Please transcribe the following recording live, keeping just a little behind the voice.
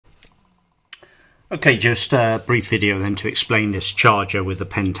Okay, just a brief video then to explain this charger with the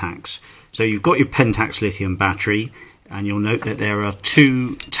Pentax. So you've got your Pentax lithium battery, and you'll note that there are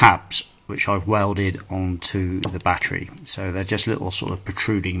two tabs which I've welded onto the battery. So they're just little sort of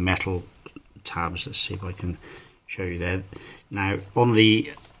protruding metal tabs. Let's see if I can show you there. Now on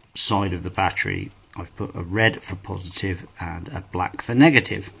the side of the battery I've put a red for positive and a black for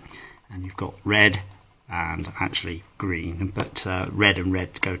negative, and you've got red and actually green, but red and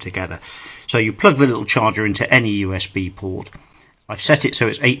red go together. So you plug the little charger into any USB port. I've set it so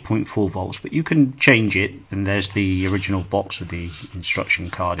it's 8.4 volts, but you can change it, and there's the original box with the instruction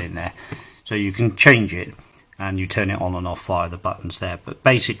card in there. So you can change it and you turn it on and off via the buttons there. But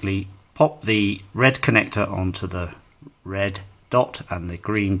basically pop the red connector onto the red dot and the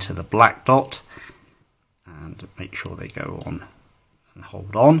green to the black dot, and make sure they go on and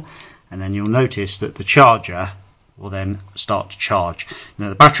hold on, and then you'll notice that the charger will then start to charge. Now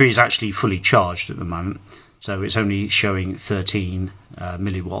the battery is actually fully charged at the moment, so it's only showing 13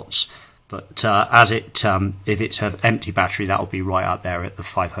 milliwatts, but as it if it's an empty battery, that will be right up there at the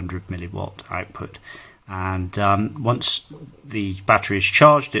 500 milliwatt output. And once the battery is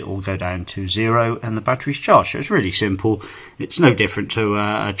charged, it will go down to 0 and the battery's charged. So it's really simple. It's no different to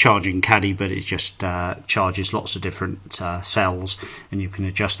a charging caddy, but it just charges lots of different cells, and you can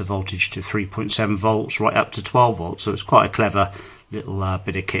adjust the voltage to 3.7 volts right up to 12 volts. So it's quite a clever little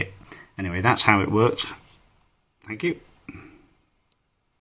bit of kit. Anyway, that's how it works. Thank you.